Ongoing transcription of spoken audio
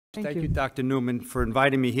Thank you, Dr. Newman, for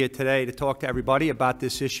inviting me here today to talk to everybody about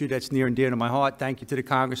this issue that's near and dear to my heart. Thank you to the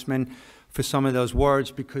Congressman for some of those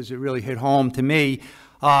words because it really hit home to me.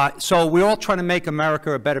 So we're all trying to make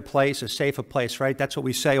America a better place, a safer place, right? That's what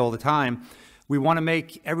we say all the time. We want to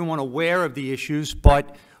make everyone aware of the issues,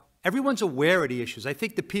 but everyone's aware of the issues. I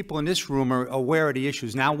think the people in this room are aware of the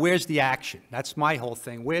issues. Now, where's the action? That's my whole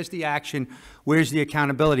thing. Where's the action? Where's the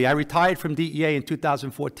accountability? I retired from DEA in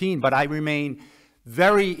 2014, but I remain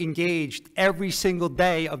very engaged every single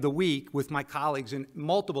day of the week with my colleagues in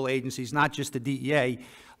multiple agencies, not just the DEA.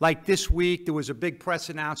 Like this week, there was a big press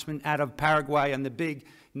announcement out of Paraguay on the big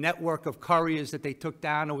network of couriers that they took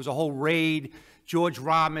down. There was a whole raid. George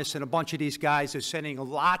Ramos and a bunch of these guys are sending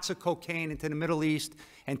lots of cocaine into the Middle East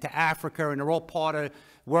and to Africa, and they're all part of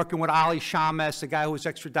working with Ali Shamas, the guy who was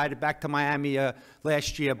extradited back to Miami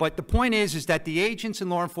last year. But the point is that the agents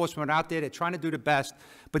and law enforcement are out there. They're trying to do the best,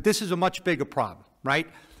 but this is a much bigger problem, right?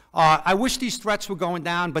 I wish these threats were going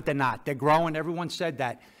down, but they're not. They're growing. Everyone said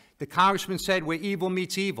that. The congressman said where evil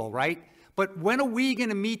meets evil, right? But when are we going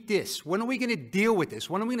to meet this? When are we going to deal with this?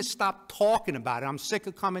 When are we going to stop talking about it? I'm sick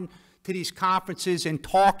of coming to these conferences and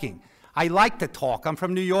talking. I like to talk. I'm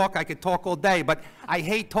from New York. I could talk all day, but I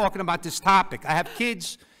hate talking about this topic. I have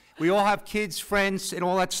kids. We all have kids, friends, and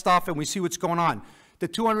all that stuff, and we see what's going on. The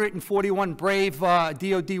 241 brave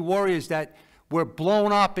DOD warriors that were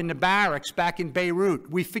blown up in the barracks back in Beirut,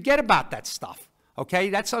 we forget about that stuff, okay?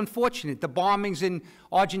 That's unfortunate. The bombings in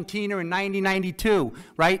Argentina in 1992,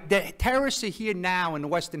 right? The terrorists are here now in the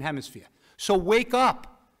Western Hemisphere. So wake up.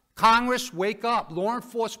 Congress, wake up. Law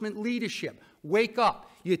enforcement leadership, wake up.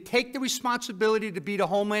 You take the responsibility to be the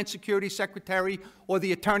Homeland Security Secretary or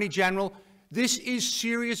the Attorney General. This is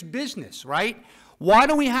serious business, right? Why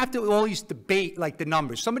do we have to always debate like the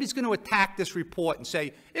numbers? Somebody's going to attack this report and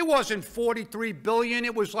say, it wasn't 43 billion,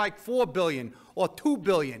 it was like 4 billion or 2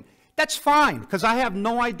 billion. That's fine, because I have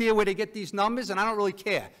no idea where they get these numbers, and I don't really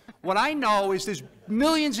care. What I know is there's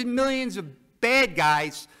millions and millions of bad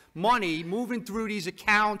guys' money moving through these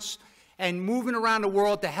accounts and moving around the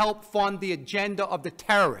world to help fund the agenda of the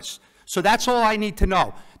terrorists. So that's all I need to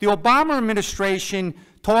know. The Obama administration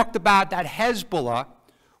talked about that Hezbollah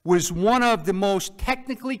was one of the most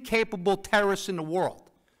technically capable terrorists in the world.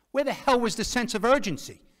 Where the hell was the sense of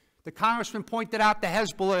urgency? The congressman pointed out the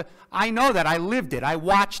Hezbollah. I know that. I lived it. I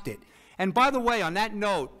watched it. And by the way, on that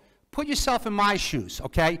note, put yourself in my shoes,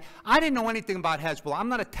 okay? I didn't know anything about Hezbollah. I'm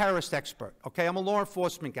not a terrorist expert, okay? I'm a law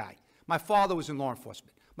enforcement guy. My father was in law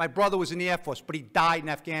enforcement. My brother was in the Air Force, but he died in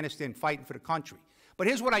Afghanistan fighting for the country. But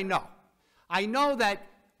here's what I know. I know that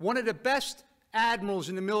one of the best admirals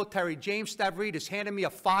in the military, James Stavridis, handed me a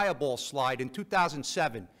fireball slide in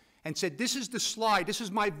 2007 and said, this is the slide, this is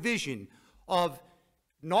my vision of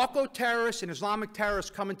narco-terrorists and Islamic terrorists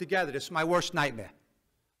coming together. This is my worst nightmare.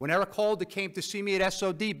 When Eric Holder came to see me at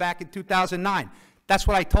SOD back in 2009, that's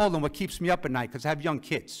what I told him, what keeps me up at night, because I have young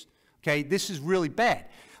kids. Okay, this is really bad.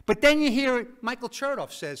 But then you hear Michael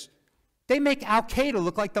Chertoff says, they make Al-Qaeda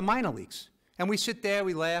look like the minor leagues. And we sit there,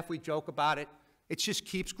 we laugh, we joke about it. It just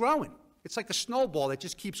keeps growing. It's like a snowball that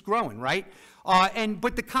just keeps growing, right?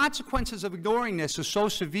 But the consequences of ignoring this are so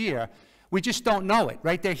severe, we just don't know it,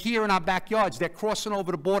 right? They're here in our backyards. They're crossing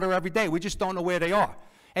over the border every day. We just don't know where they are.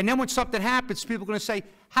 And then when something happens, people are going to say,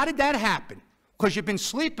 how did that happen? Because you've been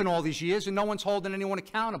sleeping all these years and no one's holding anyone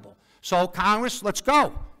accountable. So, Congress, let's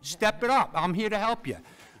go. Step it up. I'm here to help you.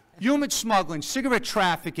 Human smuggling, cigarette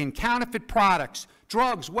trafficking, counterfeit products,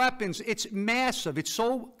 drugs, weapons, it's massive. It's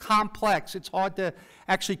so complex, it's hard to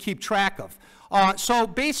actually keep track of. So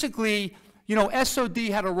basically, you know, SOD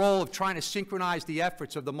had a role of trying to synchronize the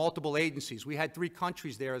efforts of the multiple agencies. We had 3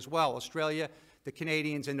 countries there as well, Australia, the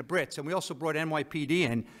Canadians, and the Brits, and we also brought NYPD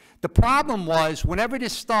in. The problem was, whenever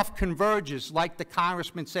this stuff converges, like the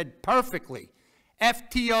congressman said perfectly,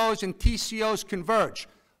 FTOs and TCOs converge.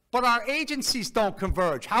 But our agencies don't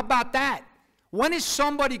converge. How about that? When is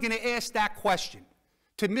somebody going to ask that question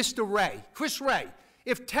to Mr. Wray, Chris Wray?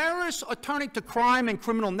 If terrorists are turning to crime and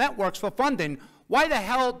criminal networks for funding, why the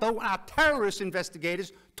hell don't our terrorist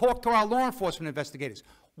investigators talk to our law enforcement investigators?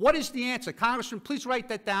 What is the answer? Congressman, please write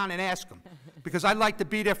that down and ask him, because I'd like to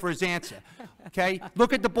be there for his answer. Okay?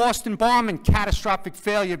 Look at the Boston bombing, catastrophic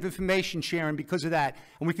failure of information sharing because of that,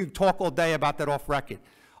 and we can talk all day about that off record.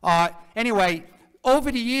 Anyway,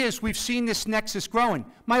 over the years, we've seen this nexus growing.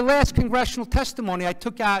 My last congressional testimony, I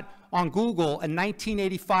took out on Google a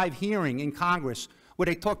 1985 hearing in Congress where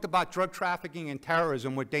they talked about drug trafficking and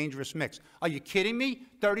terrorism were dangerous mix. Are you kidding me?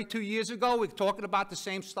 32 years ago, we're talking about the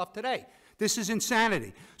same stuff today. This is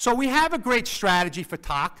insanity. So we have a great strategy for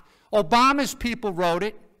TOC. Obama's people wrote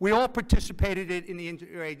it. We all participated in the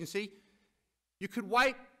interagency. You could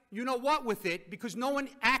wipe you know what with it, because no one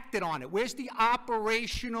acted on it. Where's the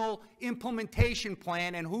operational implementation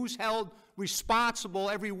plan, and who's held responsible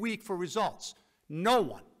every week for results? No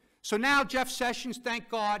one. So now Jeff Sessions, thank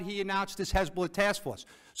God, he announced this Hezbollah task force.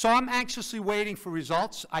 So I'm anxiously waiting for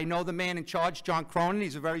results. I know the man in charge, John Cronin.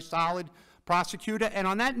 He's a very solid prosecutor. And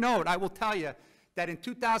on that note, I will tell you that in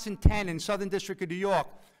 2010 in Southern District of New York,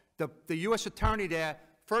 the U.S. attorney there,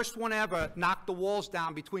 first one ever, knocked the walls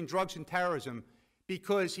down between drugs and terrorism,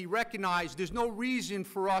 because he recognized there's no reason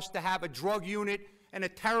for us to have a drug unit and a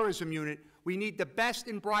terrorism unit. We need the best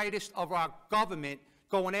and brightest of our government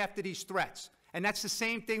going after these threats. And that's the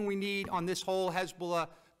same thing we need on this whole Hezbollah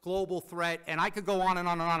global threat. And I could go on and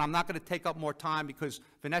on and on. I'm not going to take up more time because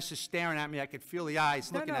Vanessa's staring at me. I could feel the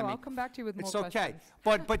eyes looking at me. I'll come back to you with more questions. It's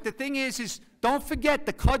okay. But the thing is don't forget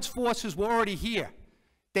the Quds forces were already here.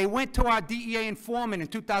 They went to our DEA informant in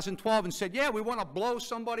 2012 and said, yeah, we want to blow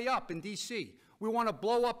somebody up in D.C. We want to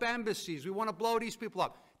blow up embassies. We want to blow these people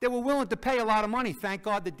up. They were willing to pay a lot of money. Thank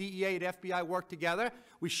God the DEA and FBI worked together.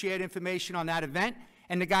 We shared information on that event,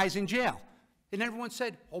 and the guy's in jail. And everyone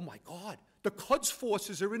said, oh, my God, the Quds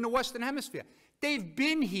forces are in the Western Hemisphere. They've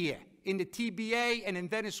been here in the TBA and in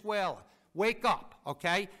Venezuela. Wake up,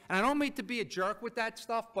 okay? And I don't mean to be a jerk with that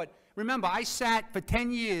stuff, but remember, I sat for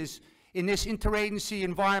 10 years in this interagency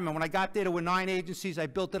environment. When I got there, there were 9 agencies. I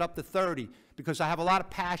built it up to 30 because I have a lot of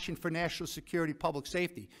passion for national security, public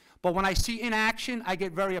safety. But when I see inaction, I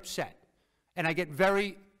get very upset. And I get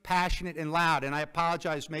very passionate and loud. And I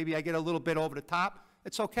apologize. Maybe I get a little bit over the top.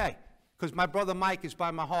 It's okay, because my brother Mike is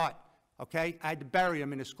by my heart, okay? I had to bury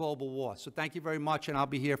him in this global war. So thank you very much, and I'll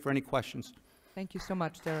be here for any questions. Thank you so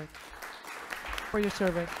much, Derek, for your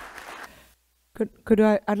survey.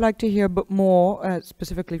 I'd like to hear a bit more,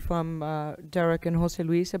 specifically from Derek and Jose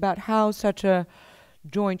Luis, about how such a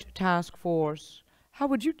joint task force, how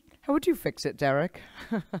would you fix it, Derek?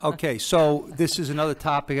 Okay, so this is another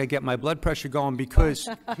topic. I get my blood pressure going because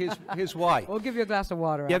here's why. We'll give you a glass of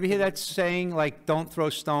water. You ever hear that saying, like, don't throw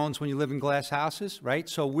stones when you live in glass houses, right?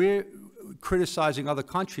 So we're criticizing other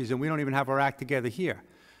countries, and we don't even have our act together here.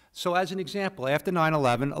 So as an example, after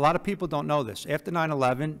 9/11, a lot of people don't know this. After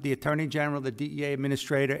 9/11, the Attorney General, the DEA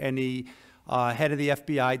administrator, and the head of the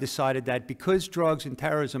FBI decided that because drugs and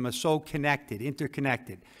terrorism are so connected,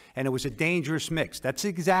 interconnected, and it was a dangerous mix. That's the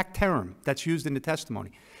exact term that's used in the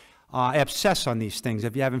testimony. I obsess on these things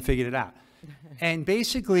if you haven't figured it out. And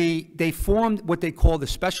basically, they formed what they call the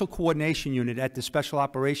Special Coordination Unit at the Special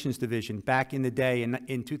Operations Division back in the day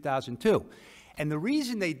in 2002. And the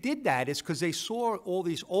reason they did that is because they saw all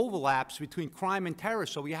these overlaps between crime and terror,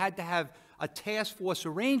 so we had to have a task force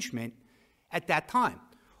arrangement at that time.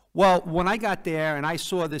 Well, when I got there and I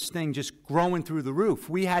saw this thing just growing through the roof,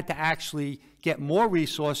 we had to actually get more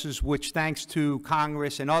resources, which thanks to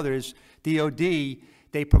Congress and others, DOD,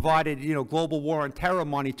 they provided, global war on terror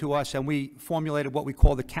money to us, and we formulated what we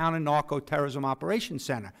call the Counter-Narco-Terrorism Operations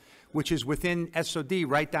Center, which is within SOD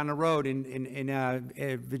right down the road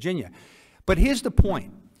in Virginia. But here's the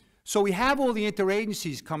point. So we have all the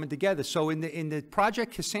interagencies coming together. So in the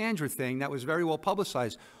Project Cassandra thing that was very well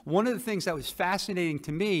publicized, one of the things that was fascinating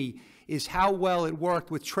to me is how well it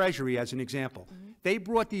worked with Treasury, as an example. Mm-hmm. They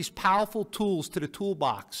brought these powerful tools to the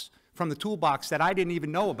toolbox, from the toolbox that I didn't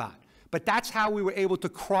even know about. But that's how we were able to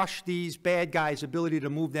crush these bad guys' ability to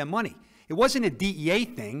move their money. It wasn't a DEA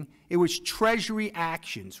thing. It was Treasury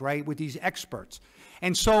actions, right, with these experts.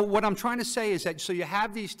 And so what I'm trying to say is that, so you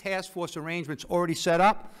have these task force arrangements already set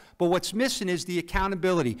up, but what's missing is the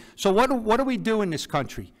accountability. So what do we do in this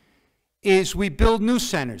country? Is we build new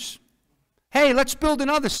centers. Hey, let's build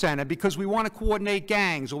another center because we want to coordinate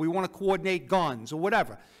gangs or we want to coordinate guns or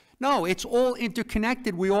whatever. No, it's all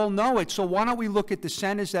interconnected. We all know it. So why don't we look at the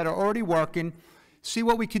centers that are already working, see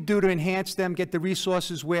what we could do to enhance them, get the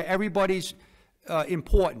resources where everybody's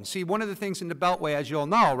important. See, one of the things in the Beltway, as you all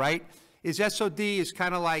know, right, is SOD is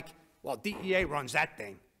kind of like, well, DEA runs that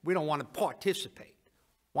thing. We don't want to participate.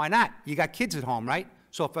 Why not? You got kids at home, right?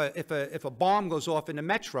 So if a bomb goes off in the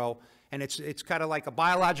metro and it's kind of like a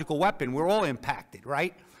biological weapon, we're all impacted,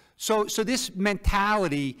 right? So this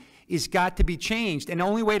mentality is got to be changed. And the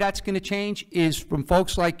only way that's going to change is from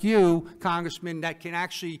folks like you, Congressman, that can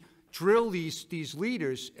actually drill these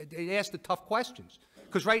leaders and ask the tough questions.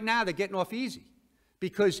 Because right now they're getting off easy.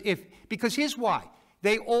 Because here's why.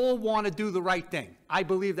 They all want to do the right thing. I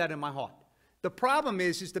believe that in my heart. The problem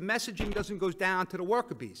is the messaging doesn't go down to the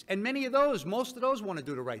worker bees. And most of those want to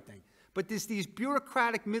do the right thing. But there's these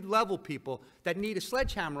bureaucratic mid-level people that need a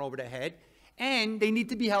sledgehammer over their head, and they need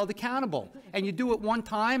to be held accountable. And you do it one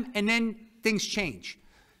time, and then things change.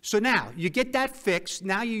 So now, you get that fixed.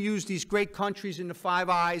 Now you use these great countries in the Five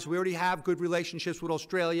Eyes. We already have good relationships with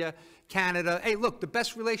Australia, Canada. Hey, look, the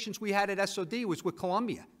best relations we had at SOD was with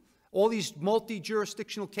Colombia. All these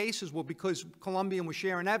multi-jurisdictional cases were because Colombia was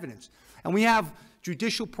sharing evidence. And we have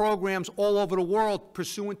judicial programs all over the world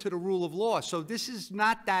pursuant to the rule of law. So this is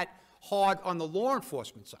not that hard on the law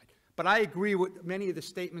enforcement side. But I agree with many of the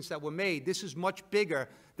statements that were made. This is much bigger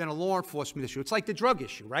than a law enforcement issue. It's like the drug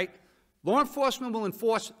issue, right? Law enforcement will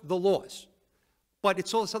enforce the laws, but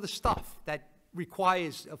it's all this other stuff that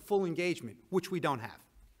requires a full engagement, which we don't have.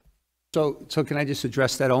 So can I just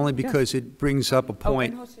address that only because it brings up a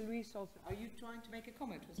point? Oh, and Jose Luis also. Are you trying to make a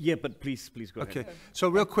comment? Yeah, but please go ahead. Okay. So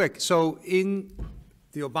real quick, so in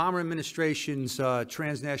the Obama administration's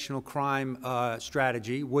transnational crime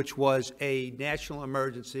strategy, which was a national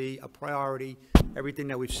emergency, a priority, everything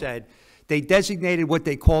that we've said, they designated what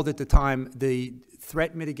they called at the time the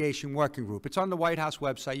Threat Mitigation Working Group. It's on the White House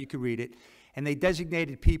website. You can read it. And they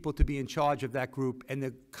designated people to be in charge of that group. And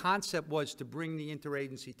the concept was to bring the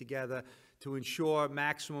interagency together to ensure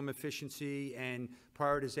maximum efficiency and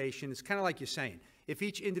prioritization. It's kind of like you're saying. If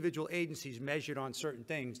each individual agency is measured on certain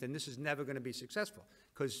things, then this is never going to be successful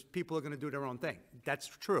because people are going to do their own thing. That's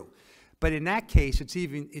true. But in that case, it's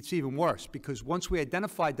even worse because once we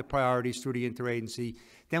identified the priorities through the interagency,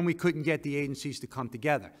 then we couldn't get the agencies to come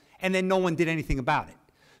together. And then no one did anything about it.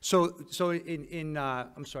 So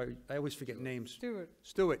I'm sorry, I always forget names.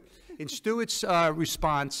 Stewart. In Stewart's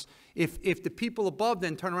response, if the people above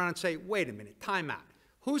then turn around and say, wait a minute, time out.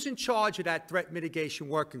 Who's in charge of that threat mitigation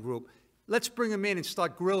working group? Let's bring him in and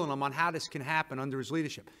start grilling him on how this can happen under his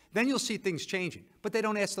leadership. Then you'll see things changing. But they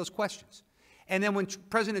don't ask those questions. And then when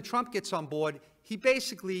President Trump gets on board, he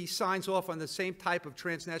basically signs off on the same type of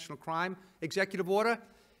transnational crime executive order.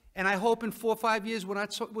 And I hope in 4 or 5 years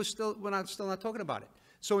we're still not talking about it.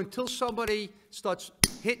 So until somebody starts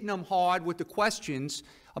hitting them hard with the questions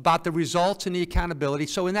about the results and the accountability.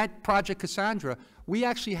 So in that Project Cassandra, we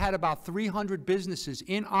actually had about 300 businesses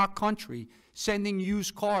in our country sending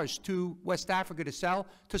used cars to West Africa to sell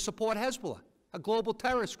to support Hezbollah, a global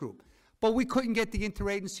terrorist group. But we couldn't get the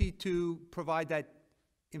interagency to provide that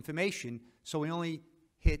information, so we only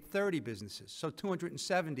hit 30 businesses. So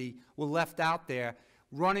 270 were left out there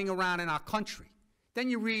running around in our country. Then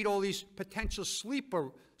you read all these potential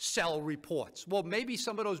sleeper cell reports. Well, maybe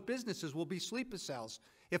some of those businesses will be sleeper cells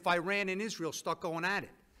if Iran and Israel start going at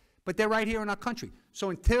it. But they're right here in our country.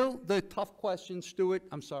 So until the tough questions, Stuart,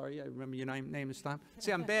 I'm sorry, I remember your name this time.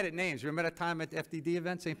 See, I'm bad at names. Remember that time at the FDD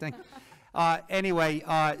event? Same thing.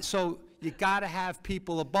 So you got to have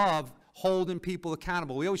people above holding people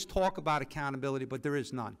accountable. We always talk about accountability, but there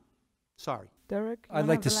is none. Sorry. Derek, I'd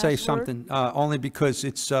like to say something, only because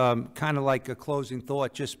it's kind of like a closing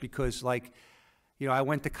thought, just because, like, you know, I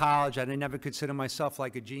went to college. I never consider myself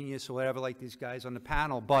like a genius or whatever, like these guys on the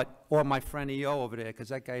panel, or my friend EO over there, because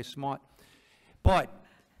that guy is smart. But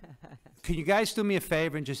can you guys do me a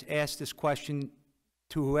favor and just ask this question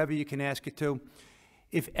to whoever you can ask it to?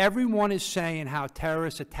 If everyone is saying how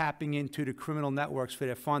terrorists are tapping into the criminal networks for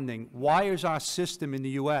their funding, why is our system in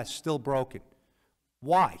the U.S. still broken?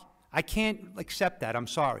 Why? I can't accept that. I'm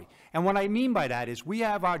sorry. And what I mean by that is we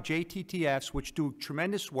have our JTTFs, which do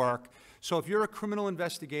tremendous work. So if you're a criminal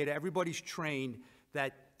investigator, everybody's trained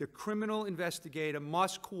that the criminal investigator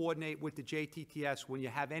must coordinate with the JTTFs when you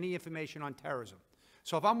have any information on terrorism.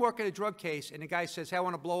 So if I'm working a drug case and the guy says, hey, I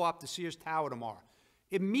want to blow up the Sears Tower tomorrow,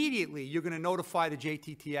 immediately you're going to notify the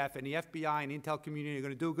JTTF, and the FBI and the intel community are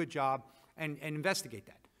going to do a good job and investigate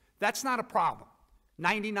that. That's not a problem.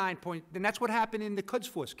 99 point, and that's what happened in the Quds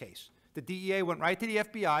Force case. The DEA went right to the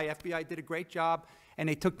FBI. FBI did a great job, and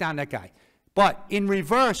they took down that guy. But in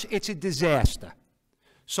reverse, it's a disaster.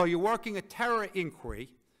 So you're working a terror inquiry.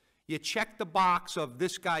 You check the box of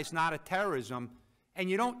this guy's not a terrorism, and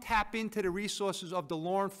you don't tap into the resources of the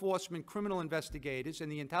law enforcement, criminal investigators,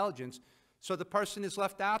 and the intelligence. So the person is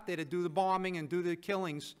left out there to do the bombing and do the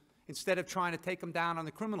killings instead of trying to take them down on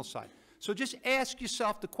the criminal side. So just ask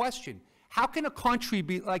yourself the question, how can a country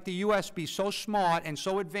like the U.S. be so smart and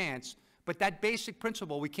so advanced, but that basic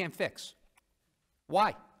principle we can't fix?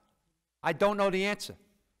 Why? I don't know the answer.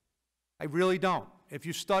 I really don't. If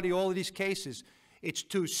you study all of these cases, it's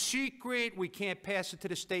too secret, we can't pass it to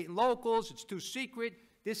the state and locals, it's too secret,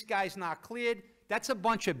 this guy's not cleared. That's a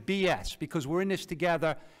bunch of BS because we're in this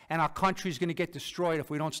together and our country's going to get destroyed if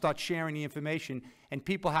we don't start sharing the information, and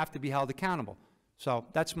people have to be held accountable. So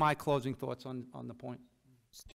that's my closing thoughts on the point.